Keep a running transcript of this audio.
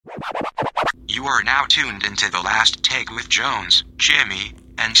You are now tuned into The Last Take with Jones, Jimmy,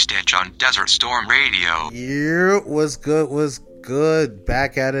 and Stitch on Desert Storm Radio. Yeah, what's good? What's good?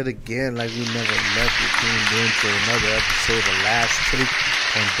 Back at it again like we never left. You tuned in to another episode of The Last Take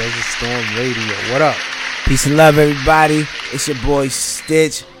on Desert Storm Radio. What up? Peace and love, everybody. It's your boy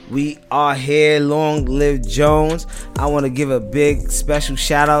Stitch. We are here. Long live Jones. I want to give a big special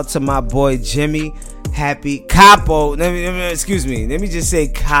shout out to my boy Jimmy. Happy Capo. Let me just say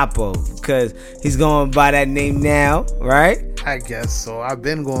Capo because he's going by that name now, right? I guess so. I've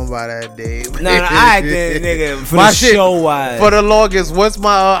been going by that name. No, I did, nigga. For my the shit, show wise. For the longest, what's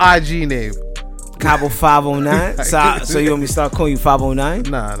my IG name? Capo 509. So you want me to start calling you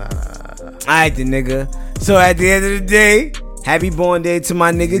 509? Nah. Alright, then, nigga. So at the end of the day, happy born day to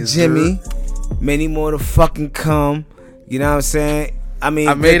my nigga Jimmy. Many more to fucking come. You know what I'm saying? I mean,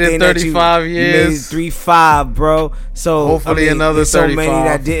 I made it 35 years. You made it 3-5, bro. So hopefully another 35. So many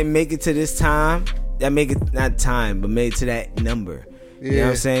that didn't make it to this time. That make it not time, but made it to that number. Yeah. You know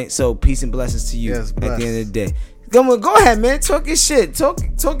what I'm saying? So peace and blessings to you at the end of the day. Go ahead, man. Talk your shit. Talk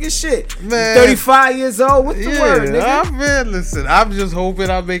your shit. Man, 35 years old. What's the word, nigga? Man, listen. I'm just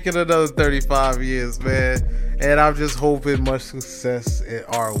hoping I'm making another 35 years, man. And I'm just hoping much success in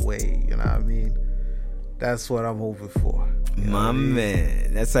our way. You know what I mean? That's what I'm hoping for. My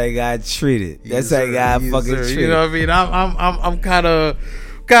man, that's how you got treated. That's how you got fucking treated. You know what I mean? I'm kind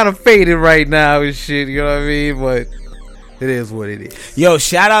of faded right now and shit. You know what I mean? But it is what it is. Yo,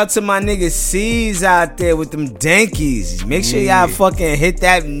 shout out to my nigga C's out there with them dankies. Make sure y'all fucking hit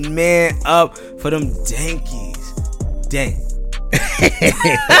that man up for them dankies. Dang.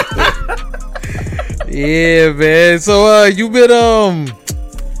 Yeah, man. So you've been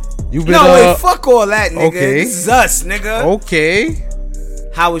wait, fuck all that, nigga. Okay. This is us, nigga. Okay.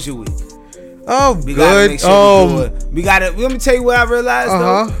 How was your week? Oh, we good. Gotta make sure we gotta. Let me tell you what I realized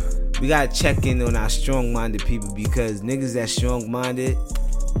though. We gotta check in on our strong-minded people because niggas that strong-minded,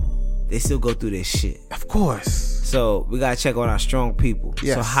 they still go through their shit. Of course. So we gotta check on our strong people.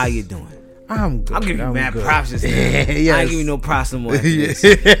 Yes. So how you doing? I'm good. I'm giving you mad good. props just now. Yes. I ain't giving you no props no more. But go ahead.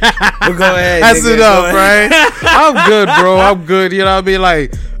 That's nigga. enough, right? I'm good, bro. I'm good. You know what I mean?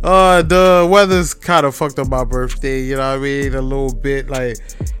 Like, the weather's kind of fucked up my birthday. You know what I mean? A little bit. Like,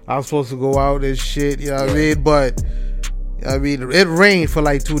 I was supposed to go out and shit. You know what I mean? But I mean, it rained for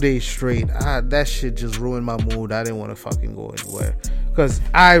like 2 days straight. That shit just ruined my mood. I didn't want to fucking go anywhere because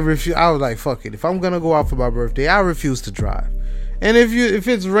I was like, fuck it. If I'm gonna go out for my birthday, I refuse to drive. And if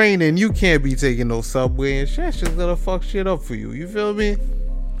it's raining, you can't be taking no subway and shit. That's just gonna fuck shit up for you. You feel me?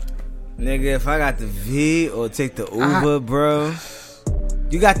 Nigga, if I got the V or take the Uber, bro.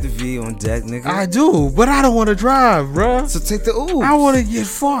 You got the V on deck, nigga. I do, but I don't want to drive, bro. So take the Uber. I want to get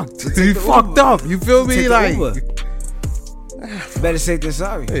fucked. You fucked up. You feel me? Like, better safe than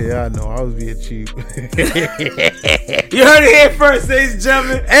sorry. Yeah, I know. I was being cheap. You heard it here first, ladies and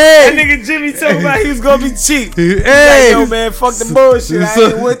gentlemen. That nigga Jimmy talking about he was gonna be cheap. Hey, like, yo, man, fuck the bullshit.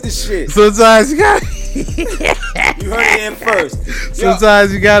 I ain't with the shit. Sometimes you got. You heard it here first.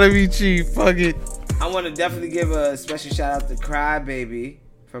 Sometimes you gotta be cheap. Fuck it. I want to definitely give a special shout out to Crybaby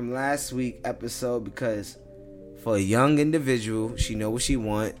from last week episode because for a young individual, she know what she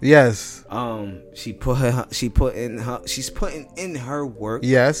want. Yes. She's putting in her work.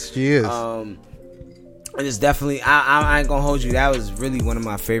 Yes, she is. And it's definitely I ain't gonna hold you. That was really one of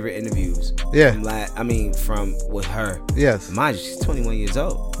my favorite interviews. Yeah. From with her. Yes. Mind you, she's 21 years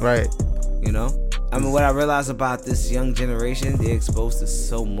old. Right. You know. I mean, what I realized about this young generation, they're exposed to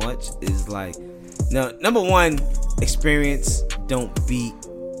so much is like. Now, number one, experience don't beat.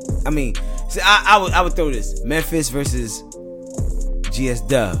 I mean, see, I would throw this Memphis versus GS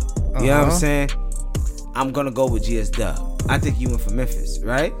Dub. You know what I'm saying? I'm gonna go with GS Dub. I think you went for Memphis,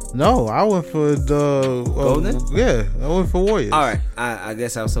 right? No, I went for the Golden. Yeah, I went for Warriors. All right, I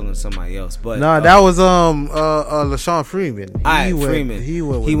guess I was talking to somebody else, but that was LaShawn Freeman. Freeman. He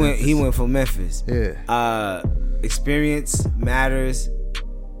went for Memphis. Yeah. Experience matters.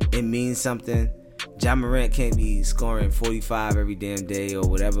 It means something. Ja Morant can't be scoring 45 every damn day or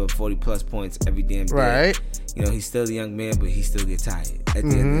whatever, 40 plus points every damn day. Right. You know, he's still a young man, but he still get tired at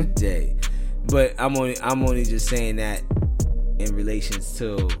the end of the day. But I'm only just saying that in relations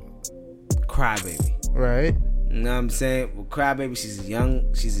to Crybaby. Right. You know what I'm saying? Well, Crybaby, she's a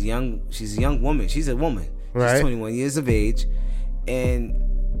young woman. She's a woman. Right. She's 21 years of age. And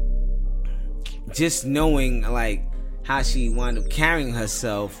just knowing like how she wound up carrying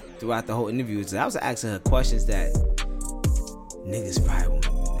herself throughout the whole interview. I was asking her questions that niggas probably won't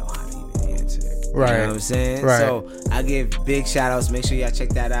even know how to even answer. Right. You know what I'm saying? Right. So I give big shout outs. Make sure y'all check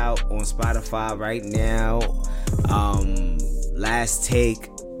that out on Spotify right now. Last Take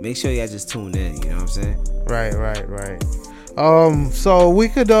make sure y'all just tune in. You know what I'm saying? Right. So we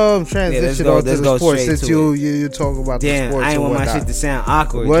could transition on to the sports since you talk about the sports. I ain't want my shit to sound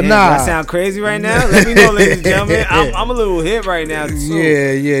awkward. Well, Do I sound crazy right now? Let me know, ladies and gentlemen. I'm a little hit right now too.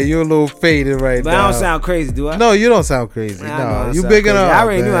 Yeah, you're a little faded right now. But I don't sound crazy, do I? No, you don't sound crazy. No, you bigging her up. I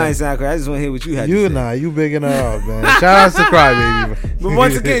already man. knew I ain't sound crazy. I just want to hear what you had to say. You bigging her up, man. Shout out to Crybaby. But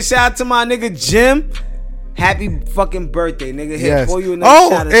once again, shout out to my nigga Jim. Happy fucking birthday, nigga. Yes. For you and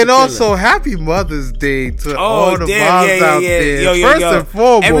also happy Mother's Day to all the moms out there. First and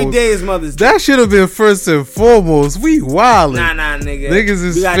foremost, every day is Mother's Day. That should have been first and foremost. We wildin'. Nah, nigga. Niggas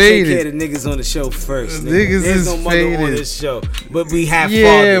is we gotta faded. take care of the niggas on the show first. Niggas There's is no mother faded. on this show, but we have fathers.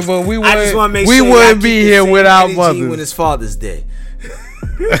 Yeah, but we I just want to make we sure wouldn't be here without mothers when mothers. it's Father's Day.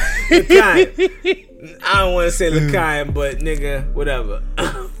 Lakai. I don't want to say Lakai, but nigga, whatever.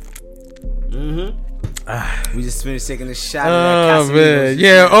 We just finished taking a shot of that man.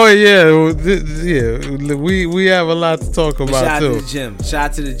 Yeah. We have a lot to talk about shout too. Out to the gym. Shout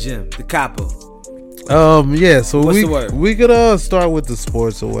out to the gym. The capo. So What's the word? we could start with the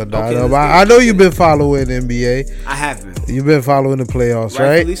sports or whatnot. Okay, I know you've been following NBA. I have been. You've been following the playoffs,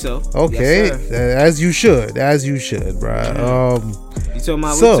 Rightfully right? so. Okay, Yes, sir. as you should, bro. You talking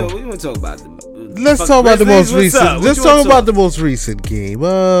about what you want to talk about? Let's talk about the most recent. Let's talk about the most recent game.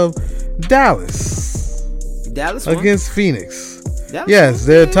 Dallas won? against Phoenix. Dallas Yes, won?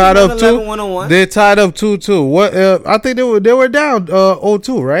 they're tied up 111. They're tied up 2-2. What? I think they were down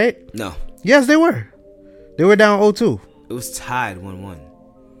 0-2, right? No, Yes, they were. They were down 0-2. it was tied 1-1.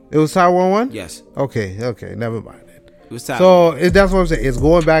 It was tied 1-1. Yes, Okay, never mind. it was tied. So that's what I'm saying. It's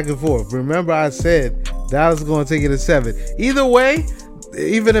going back and forth. Remember, I said Dallas is going to take it to 7. Either way,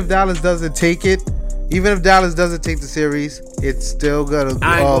 even if Dallas doesn't take it, even if Dallas doesn't take the series, it's still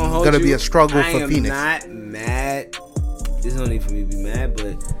gonna be a struggle for Phoenix. I'm not mad. There's no need for me to be mad,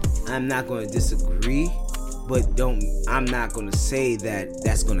 but I'm not going to disagree. But I'm not going to say that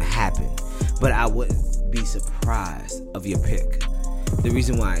that's going to happen. But I wouldn't be surprised of your pick. The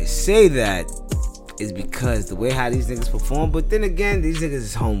reason why I say that is because the way how these niggas perform. But then again, these niggas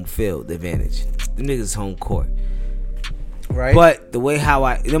is home field advantage. The niggas is home court. Right. But the way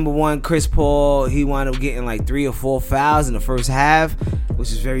how number one, Chris Paul, he wound up getting like 3 or 4 fouls in the first half,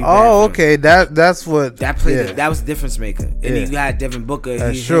 which is very bad. Oh, okay. That's what that played. Yeah. That was the difference maker. And you got Devin Booker.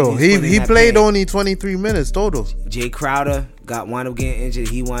 That's true. He played only 23 minutes total. Jay Crowder wound up getting injured.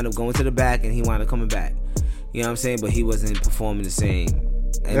 He wound up going to the back, and he wound up coming back. You know what I'm saying? But he wasn't performing the same.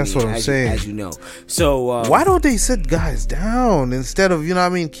 That's what I'm saying. As you know. So why don't they sit guys down instead of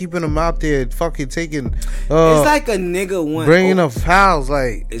keeping them out there fucking taking? It's like a nigga bringing up fouls.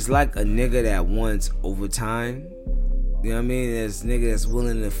 Like it's like a nigga that wants overtime. You know what I mean? There's nigga that's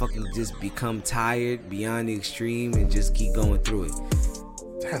willing to fucking just become tired beyond the extreme and just keep going through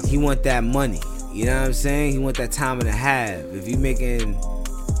it. He want that money. You know what I'm saying? He want that time and a half. If you making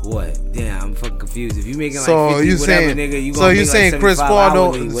what? Damn, I'm fucking confused. If you making like 50, whatever, nigga, you gonna make saying like Chris Paul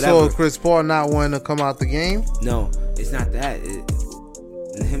hourly, so Chris Paul not wanting to come out the game? No, it's not that.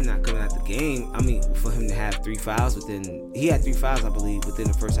 Him not coming out the game. I mean, for him to have 3 fouls he had 3 fouls, I believe, within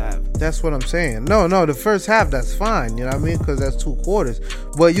the first half. That's what I'm saying. No, the first half that's fine. You know what I mean? Because that's 2 quarters.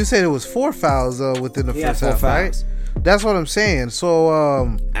 But you said it was 4 fouls within the first half, right? That's what I'm saying. So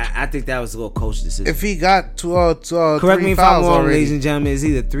I think that was a little coach decision. If he got correct 3 me if I'm wrong, already, ladies and gentlemen, it's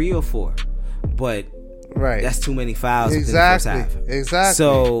either 3 or 4, but that's too many fouls within the first half. Exactly.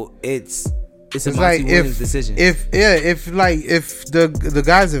 So it's a Monty Williams decision. If the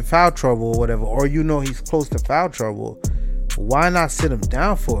guy's in foul trouble or whatever, or he's close to foul trouble, why not sit him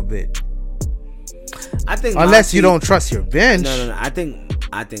down for a bit? I think unless you don't trust your bench. No. I think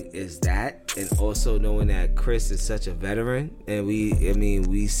it's that, and also knowing that Chris is such a veteran, and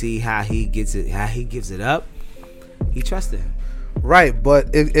we see how he gets it, how he gives it up. He trusted him, right?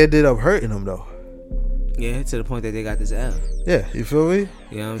 But it ended up hurting him though. Yeah, to the point that they got this L. Yeah, you feel me?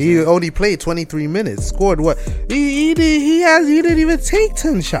 You know what I'm he saying? only played 23 minutes. Scored what? He didn't even take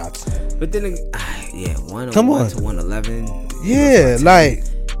 10 shots. But then, 101 to 111. Yeah, like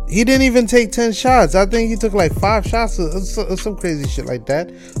he didn't even take 10 shots. I think he took like 5 shots or some crazy shit like that.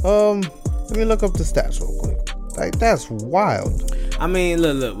 Let me look up the stats real quick. Like that's wild. I mean,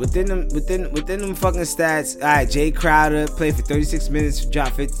 look within them fucking stats. All right, Jay Crowder played for 36 minutes,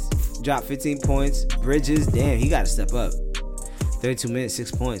 dropped 15 points. Bridges, damn, he got to step up. 32 minutes,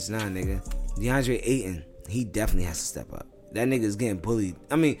 6 points. Nah, nigga. DeAndre Ayton, he definitely has to step up. That nigga's getting bullied.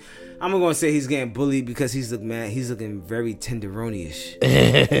 I mean, I'm gonna say he's getting bullied because he's looking very tenderoni-ish.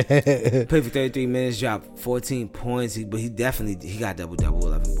 Played for 33 minutes, dropped 14 points, but he got double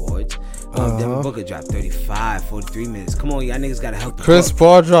 11 boards. Devin Booker dropped 35, 43 minutes. Come on, y'all niggas gotta help the Chris fuck.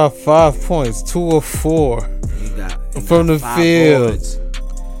 Paul dropped 5 points, 2 of 4 He from the got field. boards.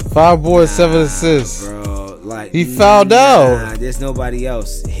 5 boards, 7 assists. Bro, like He fouled out. There's nobody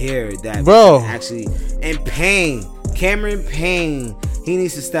else here that Bro. actually. And Payne, Cameron Payne, he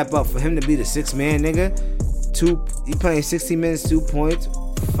needs to step up for him to be the 6th man, nigga. He playing 60 minutes, 2 points,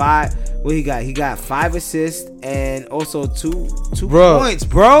 5. What he got? He got 5 assists and also two points,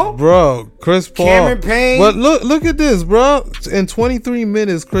 bro. Bro, Chris Paul. Cameron Payne. But look at this, bro. In 23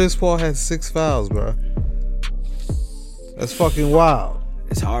 minutes, Chris Paul had 6 fouls, bro. That's fucking wild.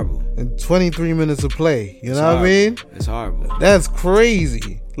 It's horrible. In 23 minutes of play, you know what I mean? It's horrible. That's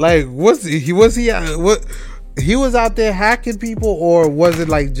crazy. Like, what he was out there hacking people, or was it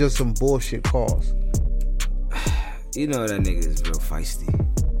like just some bullshit calls? You know that nigga is real feisty.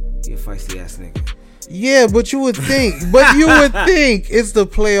 He a feisty ass nigga. Yeah, but you would think it's the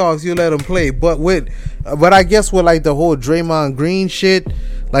playoffs, you let him play. But I guess with like the whole Draymond Green shit,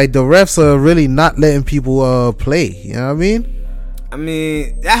 like the refs are really not letting people play. You know what I mean? I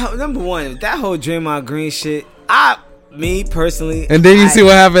mean, number one, that whole Draymond Green shit. Me personally. And then you see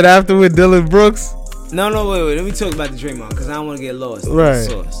what happened after with Dylan Brooks. No, wait. Let me talk about the Draymond because I don't want to get lost. Right.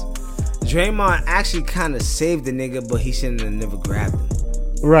 Draymond actually kind of saved the nigga, but he shouldn't have never grabbed him.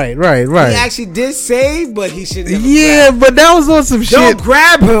 Right. He actually did save, but he should never. Yeah, grab him. but that was on some shit. Don't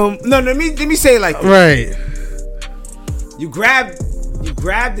grab him. No, let me say it like this. Right. You grab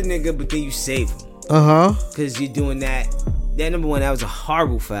the nigga, but then you save him. Because you're doing that. That number one, that was a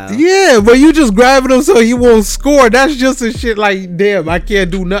horrible foul. Yeah, but you just grabbing him so he won't score. That's just a shit like, damn, I can't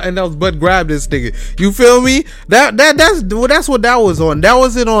do nothing else but grab this nigga. You feel me? That's what that was on. That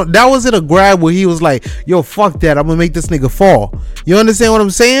wasn't a grab where he was like, yo, fuck that, I'm gonna make this nigga fall. You understand what I'm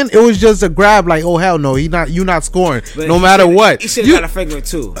saying? It was just a grab like, oh hell no, you not scoring. But no matter what. He should have got a flagrant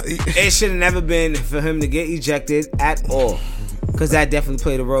too. It should have never been for him to get ejected at all. Because that definitely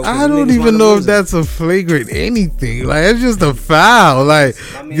played a role. I don't even know if that's a flagrant anything. Like, it's just a foul. Like,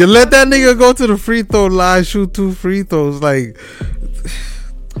 you let that nigga go to the free throw line, shoot 2 free throws. Like,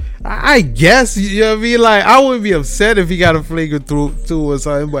 I guess, you know what I mean? Like, I wouldn't be upset if he got a flagrant through or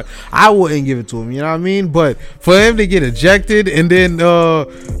something, but I wouldn't give it to him, you know what I mean? But for him to get ejected and then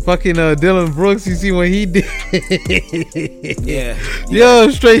fucking Dylan Brooks, you see what he did? Yeah. Yo,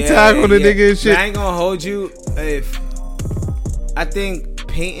 straight tackle the nigga and shit. I ain't gonna hold you if... I think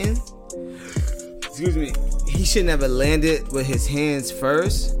Peyton, he should never landed with his hands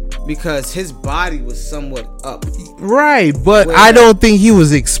first because his body was somewhat up. Right, but I don't think he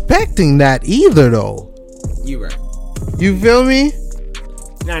was expecting that either, though. You right. You feel me?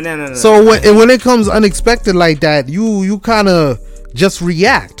 No. So when it comes unexpected like that, you kind of just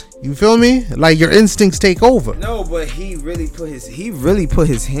react. You feel me? Like your instincts take over. No, but he really put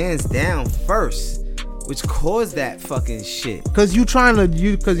his hands down first. Which caused that fucking shit. Cause you're trying to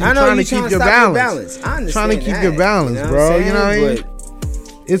keep your balance. I understand. Trying to keep your balance, you know bro. You know what I mean?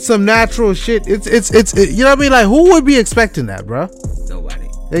 It's some natural shit. It's you know what I mean? Like, who would be expecting that, bro? Nobody.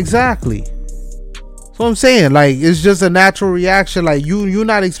 Exactly. That's what I'm saying. Like, it's just a natural reaction. Like, you're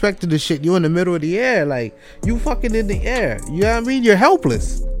not expecting the shit. You in the middle of the air. Like, you fucking in the air. You know what I mean? You're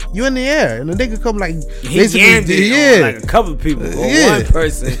helpless. You in the air, and the nigga come like like a couple of people or one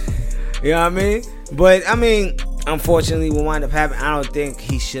person. You know what I mean? But I mean, unfortunately, what wound up happening, I don't think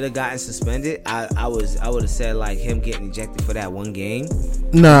he should have gotten suspended. I would have said like him getting ejected for that one game.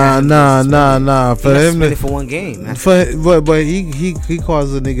 Nah. For him, suspended for one game. But he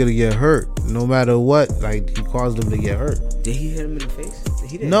caused the nigga to get hurt. No matter what, like he caused him to get hurt. Did he hit him in the face?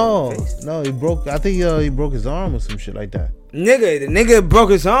 He didn't. No. He broke. I think he broke his arm or some shit like that. The nigga broke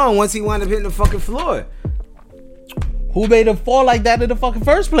his arm once he wound up hitting the fucking floor. Who made him fall like that in the fucking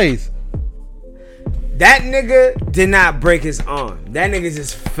first place? That nigga did not break his arm. That nigga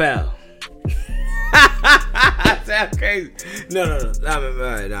just fell. That's crazy. No.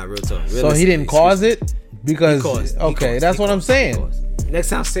 Nah, real talk. So he didn't cause it? Because, that's what I'm saying. Next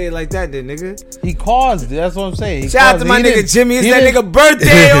time say it like that then, nigga. He caused it. That's what I'm saying. Shout out to my nigga Jimmy. It's that nigga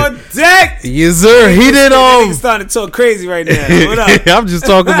birthday on deck. Yes, sir. He did Nigga starting to talk crazy right now. What up? I'm just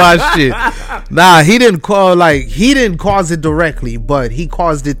talking about shit. Nah, he didn't cause it directly, but he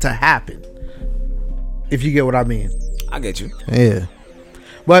caused it to happen. If you get what I mean. I get you. Yeah.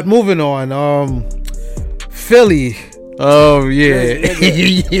 But moving on, Philly. Oh yeah.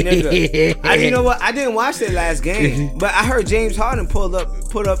 Nigga. You know what? I didn't watch that last game, but I heard James Harden put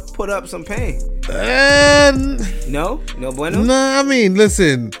up some pain. No bueno. Nah, I mean,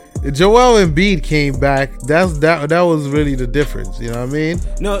 listen. Joel Embiid came back. That was really the difference. You know what I mean?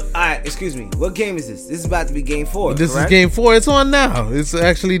 No, all right. Excuse me. What game is this? This is about to be game 4. This correct? is game 4. It's on now. It's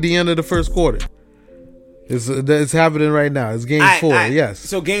actually the end of the first quarter. It's happening right now. It's game 4. Yes.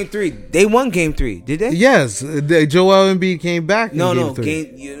 So game 3, they won game 3. Did they? Yes. Joel Embiid came back. No, in no.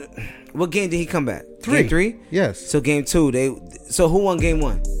 game 3. What game did he come back? 3. Game 3. Yes. So game 2, So who won game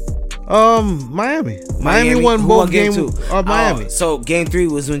 1? Miami. Miami won both game 2. Miami. So game 3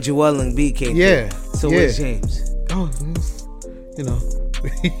 was when Joel Embiid came. Yeah. Through. So where's James? Oh, you know,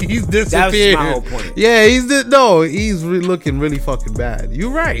 he's disappeared. That was my whole point. Yeah, he's looking really fucking bad.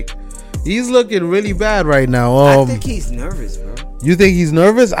 You're right. He's looking really bad right now. I think he's nervous, bro. You think he's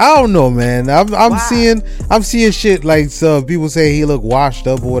nervous? I don't know, man. I'm seeing shit like people say he look washed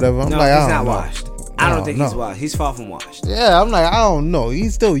up or whatever. I'm no, like, he's I don't not know. washed. I don't think he's washed. He's far from washed. Yeah, I'm like, I don't know.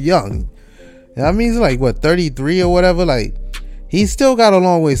 He's still young. I mean, he's like what 33 or whatever. Like, he's still got a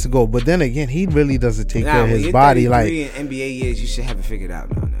long ways to go. But then again, he really doesn't take care of his body. Like in NBA years, you should have it figured out.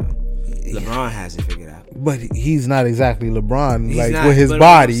 No. LeBron has it figured out. But he's not exactly LeBron, He's like not, with his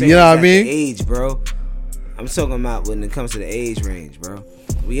body. You know what I mean? Age, bro. I'm talking about when it comes to the age range, bro.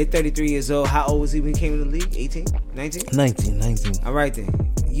 When you're 33 years old, how old was he when he came in the league? 18? 19? 19. All right,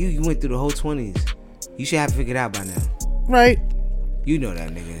 then. You went through the whole 20s. You should have it figured out by now. Right. You know that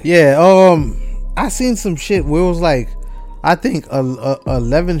nigga. Yeah, I seen some shit where it was like, I think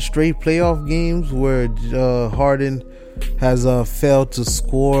 11 straight playoff games where Harden has failed to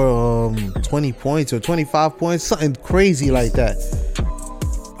score 20 points or 25 points, something crazy like that.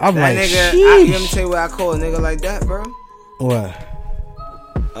 I'm that like, nigga, sheesh. let me tell you what I call a nigga like that, bro. What?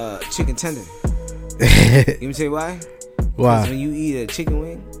 Chicken tender. Let me tell you why. Why? Because when you eat a chicken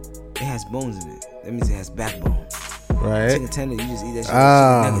wing, it has bones in it. That means it has backbone. Right. Chicken tender, you just eat that shit with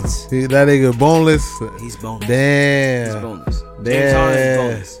chicken nuggets. See, that nigga boneless. He's boneless. Damn. He's boneless. Damn. James Harden is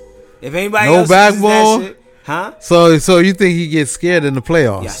boneless. If anybody No else backbone? that shit, huh? So you think he gets scared in the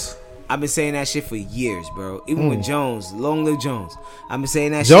playoffs? Yes. I've been saying that shit for years, bro. Even with Jones, long live Jones. I've been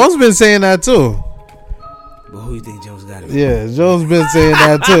saying that Jones shit. been saying that too. But who you think Jones got it? Yeah, Jones been saying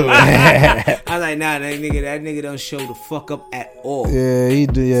that too. I like, nah, that nigga don't show the fuck up at all. Yeah, he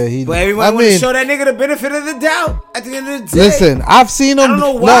do. Yeah, he. But everyone want to show that nigga the benefit of the doubt at the end of the day. Listen, I've seen him. I don't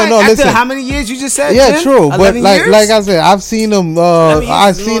know why. No, After listen. how many years you just said? Yeah, 10? true. But like I said, I've seen him.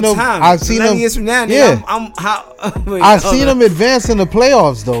 I've seen him. I've seen him. Years from now, yeah. I've seen him advance in the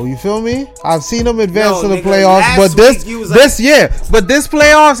playoffs, though. You feel me? I've seen him advance in the playoffs. But this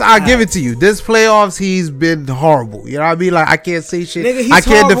playoffs, I'll give it to you. This playoffs, he's been horrible. You know what I mean? Like, I can't say shit. Nigga, I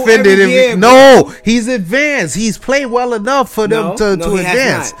can't defend it. Year, no, he's advanced. He's played well enough for them to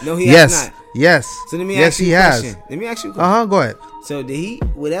advance. No, he has not. Yes. So let me ask you a question. Let me ask you a question. Go ahead. So did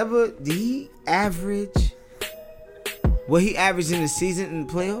he average what he averaged in the season in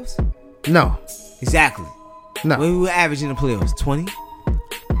the playoffs? No. Exactly. No. What he was averaging in the playoffs? 20?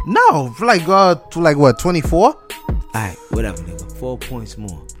 No. Like what, 24? Alright, whatever, nigga. 4 points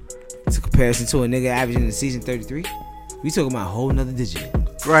more. It's a comparison to a nigga averaging in the season 33. We talking about a whole nother digit.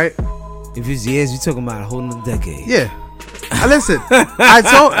 Right. If it's years, we talking about a whole nother decade. Yeah. Listen,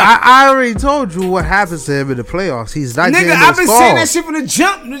 I already told you what happens to him in the playoffs. He's not nigga, I've been saying that shit from the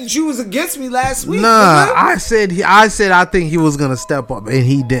jump that you was against me last week. Nah, nigga. I said I think he was gonna step up, and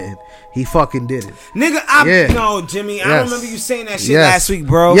he didn't. He fucking did it. Nigga, no, Jimmy, I don't remember you saying that shit last week,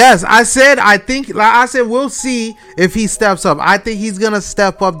 bro. Yes, I said we'll see if he steps up. I think he's gonna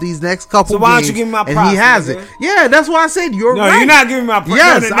step up these next couple games. So why don't you give me my props? And he has nigga? it. Yeah, that's why I said you're right. No, you're not giving me my props.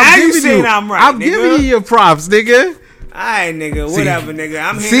 Yes, no, now you saying I'm right. I'm giving you your props, nigga. Alright, nigga, whatever, nigga.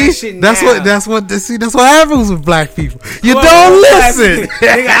 I'm hearing that shit now. That's what happens with black people. You don't listen.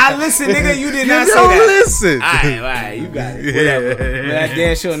 Nigga, I listen, nigga. You did not say that. You don't listen. Alright, you got it. Whatever. But that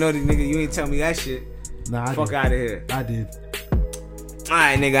damn sure know that, nigga. You ain't tell me that shit. Nah, fuck out of here. I did.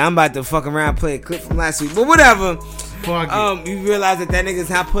 Alright, nigga, I'm about to fuck around, play a clip from last week. But whatever. Fuck it. You realize that nigga's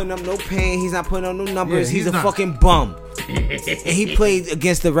not putting up no pain. He's not putting up no numbers. He's a fucking bum. And he played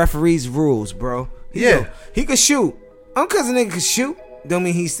against the referee's rules, bro. He could shoot. Cause a nigga can shoot, don't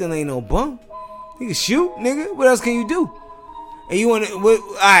mean he still ain't no bum. He can shoot, nigga. What else can you do? And you wanna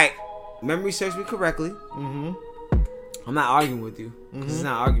alright. Memory serves me correctly. Mm-hmm. I'm not arguing with you. Cause it's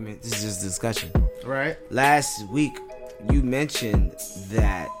not argument, this is just discussion. Right. Last week you mentioned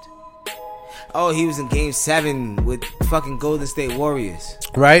that he was in game 7 with fucking Golden State Warriors.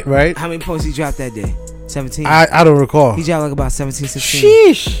 Right. How many points he dropped that day? 17? I don't recall. He dropped like about 17, 16.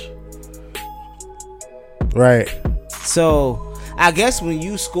 Sheesh. Right. So I guess when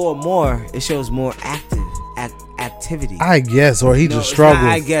you score more, it shows more activity. I guess, or he just it's struggled.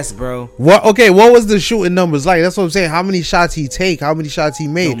 not, I guess, bro. What? Okay, what was the shooting numbers like? That's what I'm saying. How many shots he take? How many shots he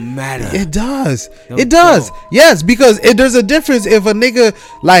made? Don't matter. It does. No, it does. don't. Yes, because there's a difference if a nigga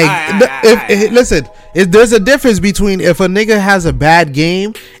listen. There's a difference between if a nigga has a bad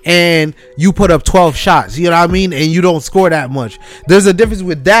game and you put up 12 shots. You know what I mean? And you don't score that much. There's a difference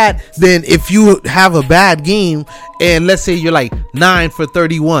with that than if you have a bad game and let's say you're like 9 for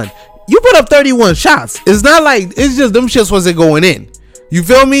 31. You put up 31 shots. It's not like it's just them shits wasn't going in. You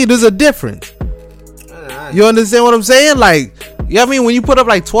feel me? There's a difference. You understand what I'm saying? Like, you know what I mean? When you put up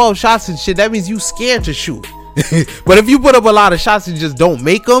like 12 shots and shit, that means you scared to shoot. But if you put up a lot of shots and just don't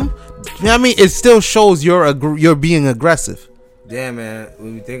make them, you know what I mean? It still shows you're being aggressive. Damn, man.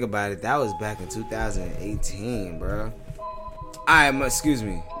 When you think about it, that was back in 2018, bro. Alright, excuse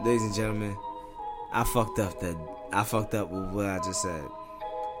me, ladies and gentlemen. I fucked up with what I just said.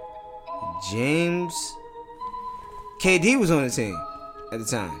 James KD was on the team at the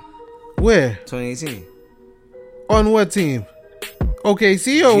time. Where? 2018. On what team?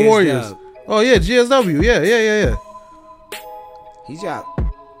 OKC or Warriors? Oh yeah, GSW. Yeah. He dropped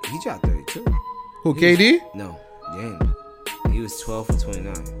 32. Who, KD? No, James. He was 12 for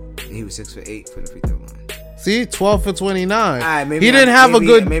 29. And he was 6 for 8 from the free throw line. See, 12 for 29. Right, Maybe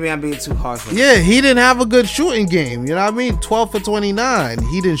I'm being too harsh. Yeah, he didn't have a good shooting game. You know what I mean? 12 for 29.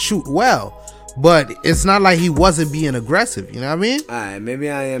 He didn't shoot well. But it's not like he wasn't being aggressive. You know what I mean? Alright, maybe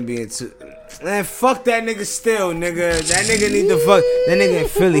I am being too... Man, fuck that nigga still, nigga. That nigga need to fuck... That nigga in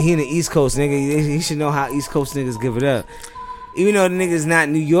Philly, he in the East Coast, nigga. He should know how East Coast niggas give it up. Even though the nigga's not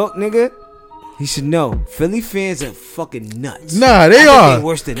New York, nigga, he should know. Philly fans are fucking nuts. Nah, they are. They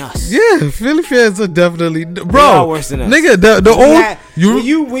worse than us. Yeah, Philly fans are definitely... Bro, they are worse than us. Nigga,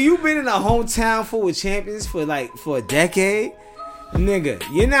 when you been in a hometown full of champions for a decade... Nigga,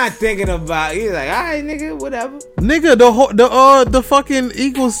 you're not thinking about. You're like, all right, nigga, whatever. Nigga, the fucking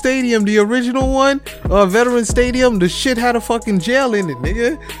Eagles Stadium, the original one, Veteran Stadium, the shit had a fucking jail in it,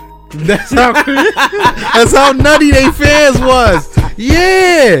 nigga. That's how nutty they fans was.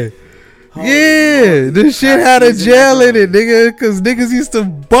 Yeah. Yeah, this shit had a jail in it, nigga, because niggas used to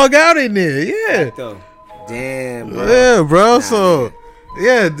bug out in there. Yeah. Damn, bro. Yeah, bro. So.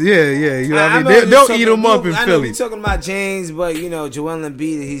 Yeah. You know what I mean? They'll eat him up in I know Philly. we talking about James, but you know, Joel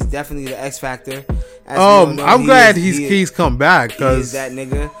Embiid, he's definitely the X factor. I'm glad he's come back because that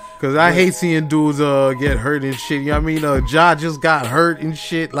nigga. Because I hate seeing dudes get hurt and shit. You know what I mean? Ja just got hurt and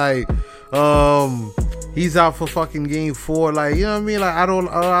shit. Like, he's out for fucking game 4. Like, you know what I mean? Like, I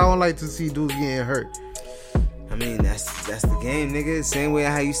don't like to see dudes getting hurt. I mean, that's the game, nigga. Same way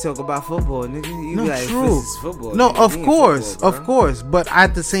how you talk about football, nigga. You no, be like, true. This is football. No, nigga. of course. But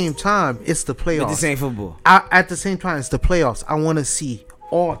at the same time, it's the playoffs. But this ain't football. At the same time, it's the playoffs. I want to see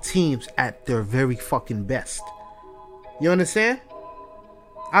all teams at their very fucking best. You understand?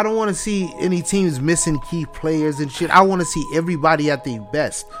 I don't want to see any teams missing key players and shit. I want to see everybody at their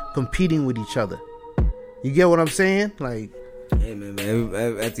best competing with each other. You get what I'm saying? Like, hey man,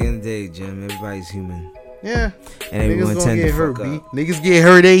 at the end of the day, Jim, everybody's human. Yeah. And niggas gonna get hurt, B. up. Niggas get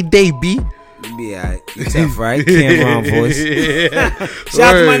hurt every day, B. You be alright. You tough, right? Cameron voice. Shout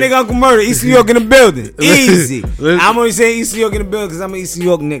out to my nigga Uncle Murder, East New York in the building. Easy. I'm only saying East New York in the building because I'm an East New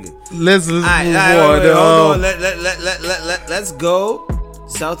York nigga. Let's move on. Hold on. Let's go.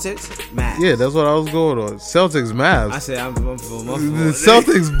 Celtics, Mavs. Yeah, that's what I was going on. Celtics, Mavs. I said I'm the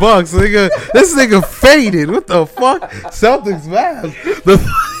Celtics, Bucks. Nigga, this nigga faded. What the fuck? Celtics, Mavs.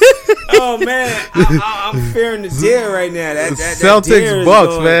 Oh man, I'm fearing the deer right now. That Celtics,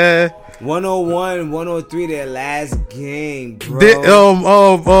 Bucks, man. 101-103 their last game, bro.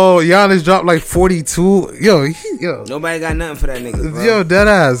 Giannis dropped like 42. Yo. Nobody got nothing for that nigga, bro. Yo, dead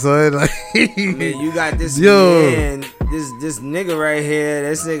ass, son. Like, I mean, you got this man, this nigga right here.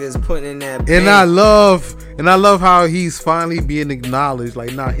 This nigga's putting in that pain. And I love how he's finally being acknowledged.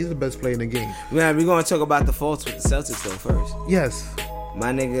 Like, nah, he's the best player in the game. Man, we're gonna talk about the faults with the Celtics though first. Yes.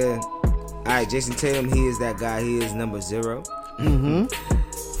 My nigga, alright, Jason Tatum, he is that guy. He is number 0.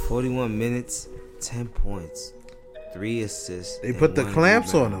 41 minutes, 10 points, 3 assists. They put the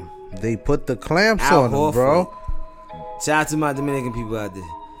clamps on him. Al Horford, bro. Shout out to my Dominican people out there.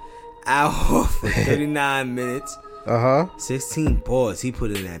 Al Horford, 39 minutes. 16 boards he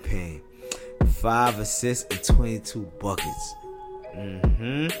put in that pain. 5 assists and 22 buckets. I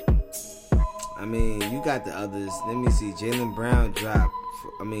mean, you got the others. Let me see. Jaylen Brown dropped.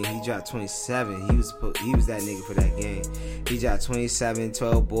 He dropped 27. He was that nigga for that game. He dropped 27,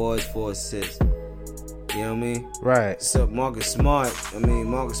 12 boards, 4 assists. You know what I mean? Right. So Marcus Smart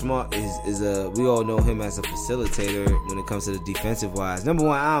is a, we all know him as a facilitator when it comes to the defensive wise. Number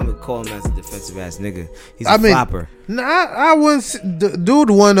one, I don't call him as a defensive ass nigga. He's a flopper. Nah, I was dude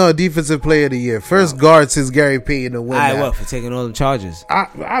won defensive player of the year, first guard since Gary Payton to win. Alright, what for taking all the charges?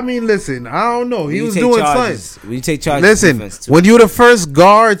 I mean, listen, I don't know. He was doing something. When you take charges, listen, when you're the first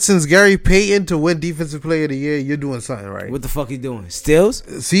guard since Gary Payton to win defensive player of the year, you're doing something right. What the fuck he doing? Steals?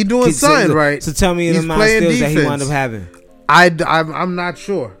 Is he doing something right? So tell me the amount of steals that he wound up having. I'm not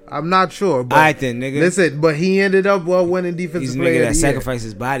sure. But alright then, nigga. Listen, but he ended up winning defensive player of the year. He's a nigga that sacrificed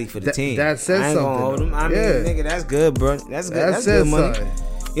his body for the team. That says something. Hold him. I mean, nigga, that's good, bro. That's good. That's good money.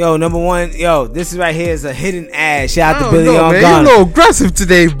 Something. Yo, number one, this is right here is a hidden ad. Shout out to Billy on man. You're a little aggressive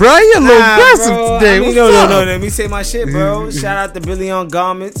today, bro. You're a little aggressive today. No. Let me say my shit, bro. Shout out to Billy on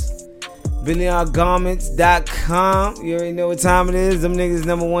Garments. BillyOnGarments.com. You already know what time it is. Them niggas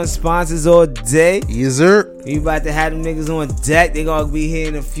number one sponsors all day. Yes, sir. You about to have them niggas on deck. They gonna be here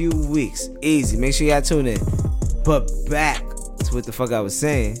in a few weeks. Easy. Make sure y'all tune in. But back to what the fuck I was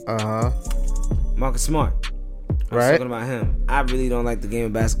saying. Marcus Smart. I was talking about him. I really don't like the game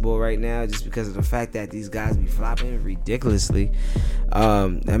of basketball right now just because of the fact that these guys be flopping ridiculously.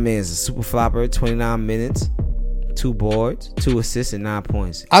 That man is a super flopper. 29 minutes. 2 boards, 2 assists, and 9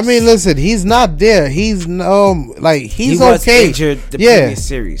 points. I mean, listen, he's not there. He's he's he was okay. Injured the previous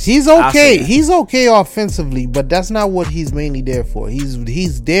series. He's okay. He's okay offensively, but that's not what he's mainly there for.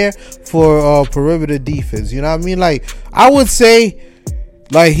 He's there for perimeter defense. You know what I mean? Like, I would say,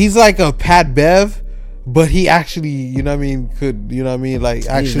 like, he's like a Pat Bev. But he actually, you know what I mean,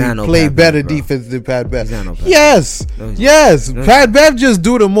 actually play better defense than Pat Bev. Yes. Pat Bev just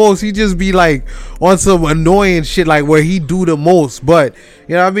do the most. He just be like on some annoying shit, like where he do the most. But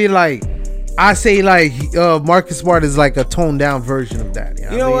you know what I mean, like I say, like Marcus Smart is like a toned down version of that.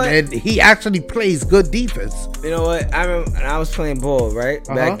 You know what? And he actually plays good defense. You know what? I remember when I was playing ball, right?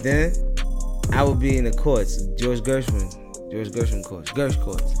 Back then, I would be in the courts, George Gershwin courts.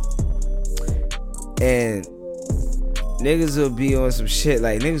 And niggas would be on some shit,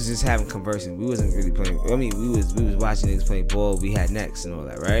 like niggas just having conversing. We wasn't really playing. I mean, we was watching niggas playing ball. We had necks and all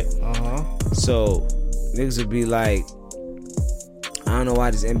that, right? So niggas would be like, I don't know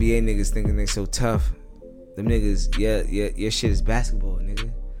why these NBA niggas thinking they so tough. Them niggas, your shit is basketball,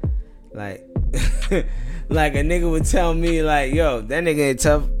 nigga. Like, like a nigga would tell me, like, yo, that nigga ain't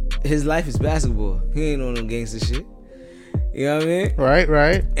tough. His life is basketball. He ain't on no gangster shit. You know what I mean? Right.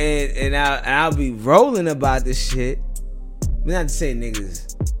 And I'll be rolling about this shit. But not to say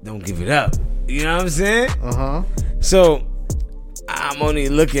niggas don't give it up. You know what I'm saying? So I'm only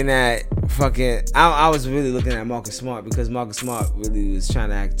looking at fucking. I was really looking at Marcus Smart because Marcus Smart really was trying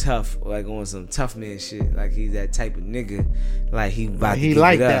to act tough, like on some tough man shit. Like he's that type of nigga. Like he about to give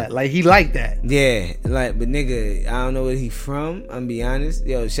it up. Like he like that. Yeah. Like, but nigga, I don't know where he from. I'm be honest.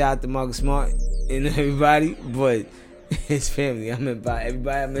 Yo, shout out to Marcus Smart and everybody, but his family. I meant by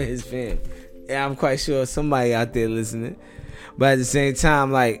everybody. I meant his family. And I'm quite sure somebody out there listening. But at the same time,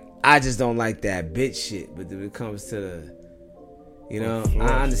 like, I just don't like that bitch shit. But when it comes to the, you know,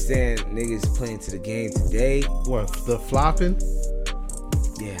 I understand niggas playing to the game today. What, the flopping?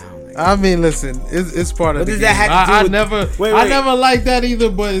 Yeah, I don't like that. I mean, listen, it's part of the game. I never liked that either,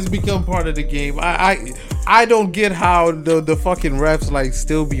 but it's become part of the game. I don't get how the fucking refs like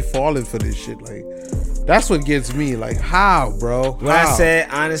still be falling for this shit. Like, that's what gets me. Like, how, bro? What I said,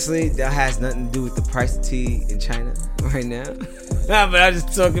 honestly, that has nothing to do with the price of tea in China right now. But I'm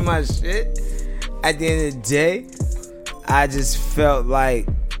just talking my shit. At the end of the day, I just felt like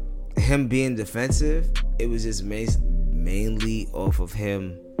him being defensive, it was just mainly off of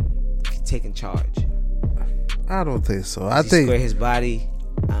him taking charge. I don't think so. I think square his body.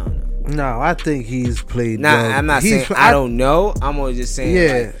 I don't know. No, I think he's played. Nah, I'm not saying I don't know. I'm only just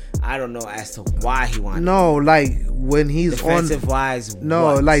saying. Like, I don't know as to why he wanted. No, like when he's defensive wise.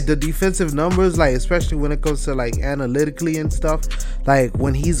 No, like the defensive numbers, like especially when it comes to like analytically and stuff. Like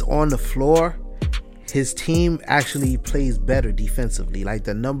when he's on the floor, his team actually plays better defensively. Like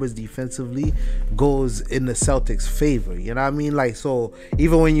the numbers defensively goes in the Celtics' favor. You know what I mean? Like, so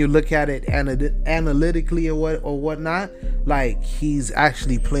even when you look at it analytically or whatnot, like he's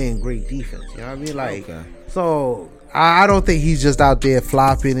actually playing great defense. You know what I mean? Like, so I don't think he's just out there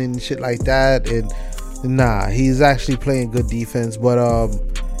flopping and shit like that. And nah, he's actually playing good defense. But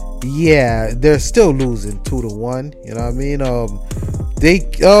yeah, they're still losing 2-1. You know what I mean?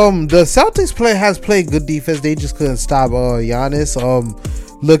 The Celtics has played good defense. They just couldn't stop Giannis.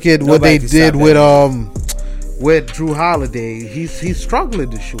 Look at what they did with Drew Holiday. He's struggling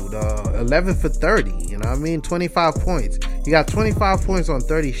to shoot. 11 for 30. You know what I mean? 25 points. He got 25 points on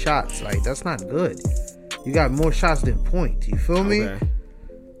 30 shots. Like, that's not good. You got more shots than points. You feel me? Okay.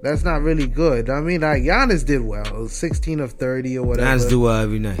 That's not really good. I mean, like, Giannis did well. 16 of 30 or whatever. Giannis do well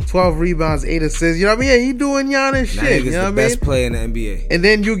every night. 12 rebounds, 8 assists. You know what I mean? Yeah, he doing Giannis shit. You know what I mean? Best player in the NBA. And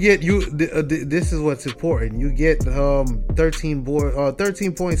then you get this is what's important. You get 13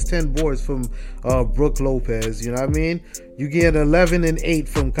 points, 10 boards from Brook Lopez. You know what I mean? You get 11 and 8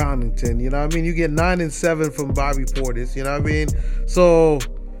 from Connaughton. You know what I mean? You get 9 and 7 from Bobby Portis. You know what I mean? So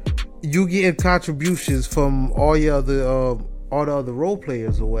you get contributions from all the other role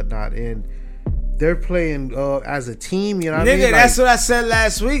players or whatnot, and they're playing as a team. You know what I mean? Nigga, that's what I said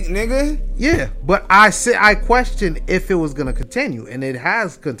last week, nigga. Yeah, but I questioned if it was gonna continue, and it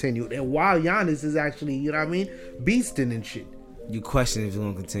has continued. And while Giannis is actually, you know what I mean, beasting and shit. You questioned if it's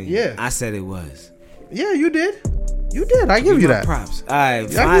gonna continue. Yeah, I said it was. Yeah, you did. You did. I give you that. Props. All right, I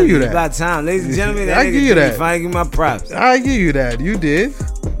finally, give you that. About time, ladies and gentlemen. I give you that. Finally, give my props. I give you that. You did.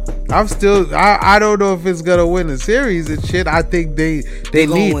 I'm still. I don't know if it's gonna win the series and shit. I think they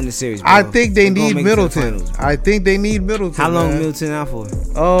need. Win the series, bro. I think they need Middleton. I think they need Middleton. How long Middleton out for?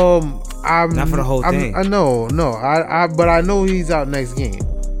 I'm not for the whole thing. No. But I know he's out next game.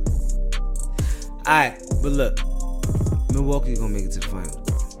 All right, but look, Milwaukee's gonna make it to the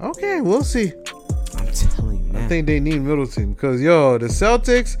finals, bro. Okay, we'll see. I'm telling you now. I think they need Middleton because the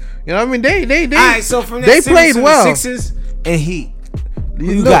Celtics. You know what I mean? They. All right, so from that they played well. The Sixers and Heat. Who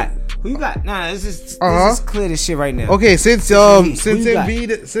you got? Nah, let's just clear this shit right now. Okay, since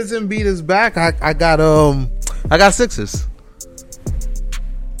Embiid is back, I got Sixers.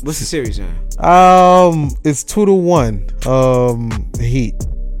 What's the series now? It's 2-1. Heat,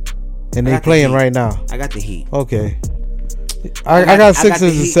 and they playing right now. I got the Heat. Okay, I got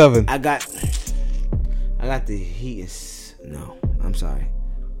Sixers and 7. I got the Heat. No, I'm sorry.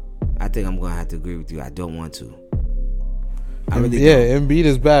 I think I'm gonna have to agree with you. I don't want to. Embiid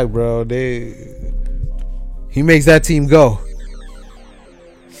is back, bro. He makes that team go.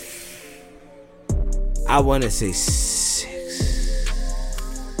 I want to say 6.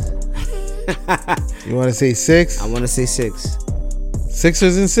 You want to say 6? I want to say 6.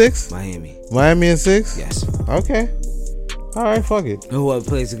 Sixers and 6? Miami and 6? Yes. Okay. All right, fuck it. Whoever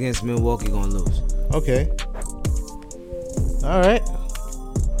plays against Milwaukee gonna lose. Okay. All right.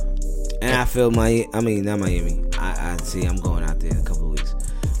 And I feel not Miami. I see. I'm going out there in a couple of weeks,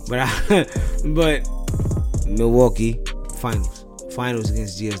 but Milwaukee finals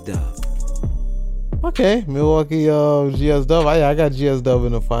against GS Dub. Okay, Milwaukee, GS Dub. I got GS Dub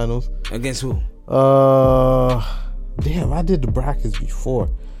in the finals. Against who? Damn, I did the brackets before.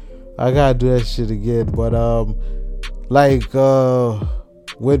 I gotta do that shit again. But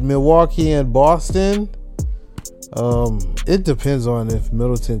with Milwaukee and Boston, it depends on if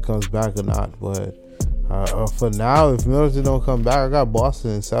Middleton comes back or not. But for now, if Middleton don't come back, I got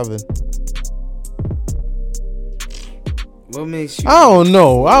Boston in 7. What makes you? I don't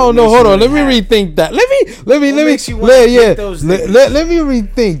know. Hold on. Let me rethink that. Let me rethink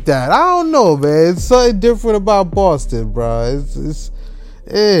that. I don't know, man. It's something different about Boston, bro.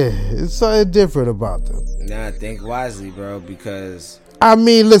 It's something different about them. Nah, think wisely, bro, because I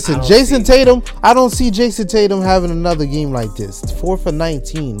mean, listen, Jason Tatum. I don't see Jason Tatum having another game like this. 4 for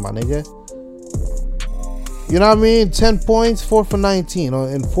 19, my nigga. You know what I mean? 10 points, 4 for 19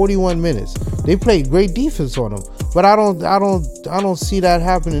 in 41 minutes. They played great defense on him, but I don't see that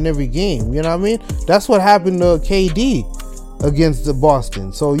happening every game. You know what I mean? That's what happened to KD against the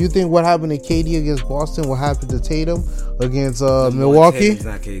Boston. So you think what happened to KD against Boston will happen to Tatum against Milwaukee? Tatum's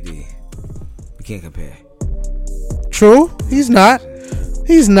not KD. You can't compare. True, he's not.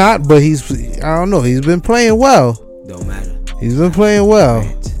 He's not, but I don't know. He's been playing well. Don't matter. He's been playing well.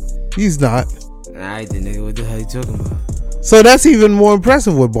 Right. He's not. Alright, then nigga, what the hell you talking about? So that's even more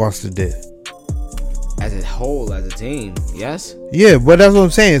impressive what Boston did. As a whole, as a team, yes? Yeah, but that's what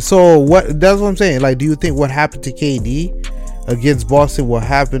I'm saying. So that's what I'm saying. Like, do you think what happened to KD against Boston will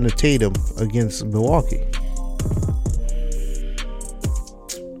happen to Tatum against Milwaukee?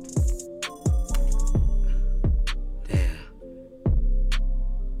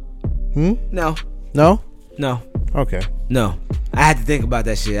 No. No? No. Okay. No. I had to think about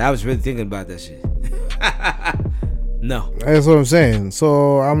that shit. I was really thinking about that shit. No. That's what I'm saying.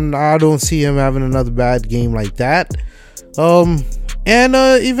 So I don't see him having another bad game like that. And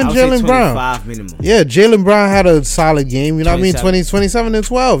even Jaylen Brown. Minimum. Yeah, Jaylen Brown had a solid game. You know what I mean? 27 and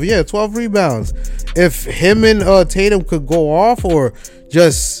 12. Yeah, 12 rebounds. If him and Tatum could go off, or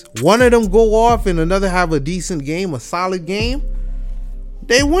just one of them go off and another have a decent game, a solid game,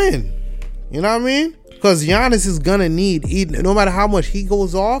 they win. You know what I mean? Because Giannis is gonna need, no matter how much he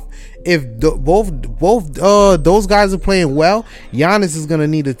goes off, if both those guys are playing well, Giannis is gonna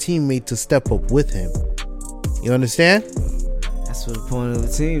need a teammate to step up with him. You understand? That's what the point of the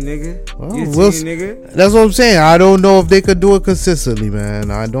team, nigga. Well, Your we'll team, nigga. That's what I'm saying. I don't know if they could do it consistently, man.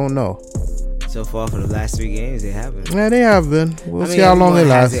 I don't know. So far for the last 3 games, they haven't. Yeah, they have been. We'll see how long it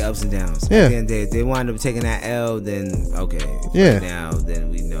everyone has lasts. their ups and downs. Yeah. At the end of the day, if they wind up taking that L, then okay. Yeah. Now, then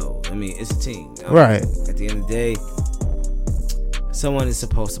we know. I mean, it's a team. Right. At the end of the day, someone is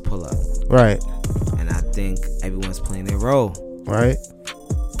supposed to pull up. Right. And I think everyone's playing their role. Right.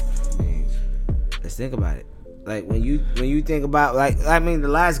 I mean, let's think about it. Like when you think about the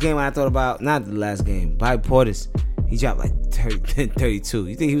last game I thought about, not the last game, Bobby Portis, he dropped like 32.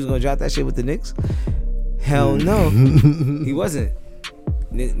 You think he was gonna drop that shit with the Knicks? Hell no. He wasn't.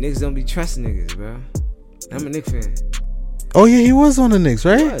 Knicks don't be trusting niggas, bro. I'm a Knicks fan. Oh yeah, he was on the Knicks,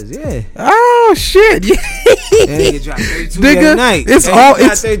 right? He was, yeah. Oh shit. Yeah. Nigga dropped 32 the other night. It's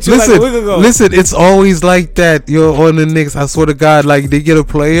listen, it's always like that. You're on the Knicks. I swear to God, like they get a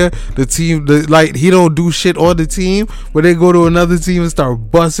player, the team, like he don't do shit on the team, but they go to another team and start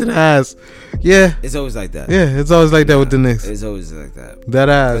busting ass. Yeah, it's always like that. Yeah, it's always like that with the Knicks. It's always like that. That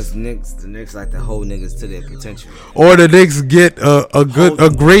ass. Because the Knicks like to hold niggas to their potential. Or the Knicks get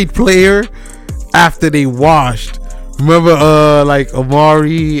a great player after they washed. Remember, like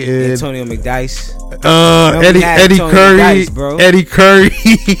Amari and Antonio McDice. Eddie Curry, McDice, bro. Eddie Curry.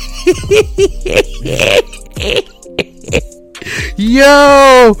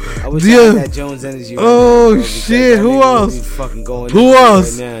 Yo, I wish I had that Jones energy. Oh now, shit! Who else? Who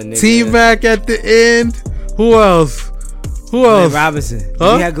else? T-Mac at the end. Who else? Glenn Robinson.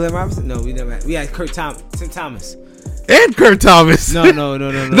 Huh? We had Glenn Robinson. No, we never had. We had Tim Thomas. And Kurt Thomas. No. No,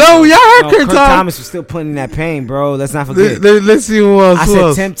 y'all had Kurt Thomas. Thomas was still putting in that pain, bro. Let's not forget. Let's see who else. I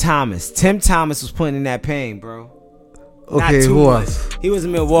said Tim Thomas. Tim Thomas was putting in that pain, bro. Okay, who else? He was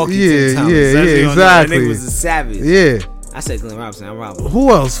in Milwaukee. Yeah, Tim Thomas. yeah, exactly. That nigga was a savage. Yeah. I said Glenn Robinson. I'm Robinson.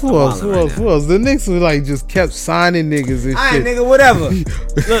 Who else? Who else? The Knicks were like just kept signing niggas and shit. Alright, nigga, whatever.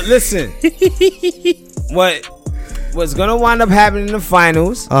 Look, listen. What's gonna wind up happening in the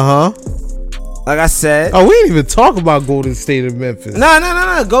finals? Like I said. Oh, we didn't even talk about Golden State and Memphis.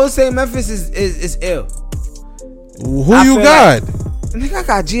 No. Golden State and Memphis is ill. Who you got? Nigga, I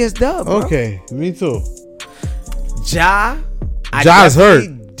got GS Dub, bro. Okay, me too. Ja's hurt.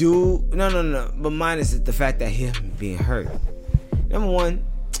 No. But minus the fact that him being hurt. Number one,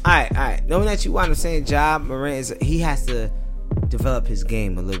 alright. Knowing that you wind up saying Ja Morant he has to develop his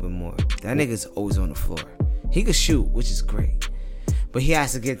game a little bit more. That nigga's always on the floor. He can shoot, which is great. But he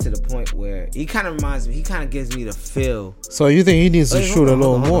has to get to the point where he kind of gives me the feel. So you think he needs to shoot a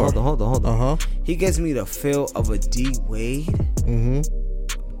little more? Hold on. He gives me the feel of a D Wade.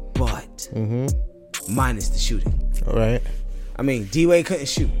 But minus the shooting. All right. I mean, D Wade couldn't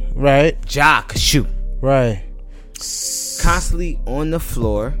shoot. Right. Ja could shoot. Right. Constantly on the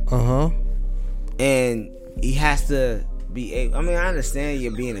floor. And he has to be able. I mean, I understand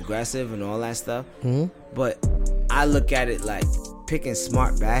you're being aggressive and all that stuff. But I look at it like picking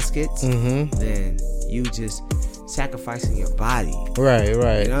smart baskets, then you just sacrificing your body. Right. You know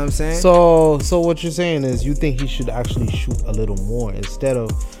what I'm saying? So what you're saying is you think he should actually shoot a little more instead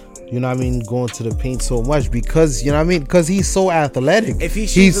of, you know what I mean, going to the paint so much because, you know what I mean, because he's so athletic. If he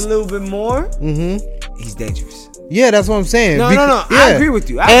shoots a little bit more, he's dangerous. Yeah, that's what I'm saying. No. Yeah. I agree with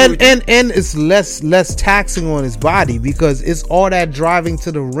you. And it's less taxing on his body because it's all that driving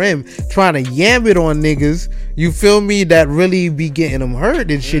to the rim, trying to yam it on niggas. You feel me? That really be getting him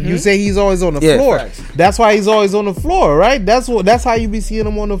hurt and shit. You say he's always on the floor. Facts. That's why he's always on the floor, right? That's how you be seeing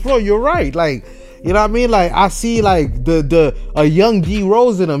him on the floor. You're right. Like, you know what I mean? Like I see like a young D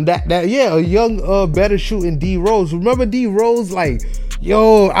Rose in him. A young better shooting D Rose. Remember D Rose? Like.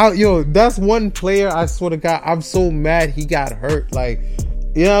 Yo, that's one player I swear to God, I'm so mad he got hurt. Like,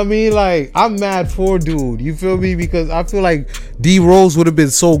 you know what I mean? Like, I'm mad for dude. You feel me? Because I feel like D Rose would have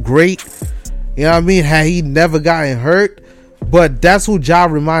been so great. You know what I mean? Had he never gotten hurt. But that's who Ja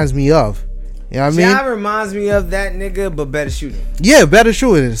reminds me of. You know what I mean? Ja reminds me of that nigga, but better shooting. Yeah, better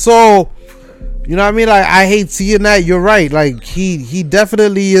shooting. So, you know what I mean? Like, I hate seeing that. You're right. Like, he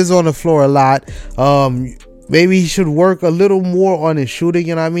definitely is on the floor a lot. Maybe he should work a little more on his shooting,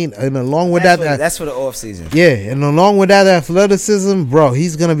 you know what I mean? And along with that's for the off season. Yeah, and along with that athleticism, bro,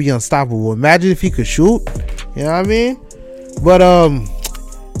 he's gonna be unstoppable. Imagine if he could shoot. You know what I mean? But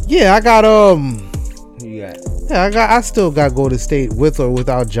yeah, I got Who you got? Yeah, I still got Golden State with or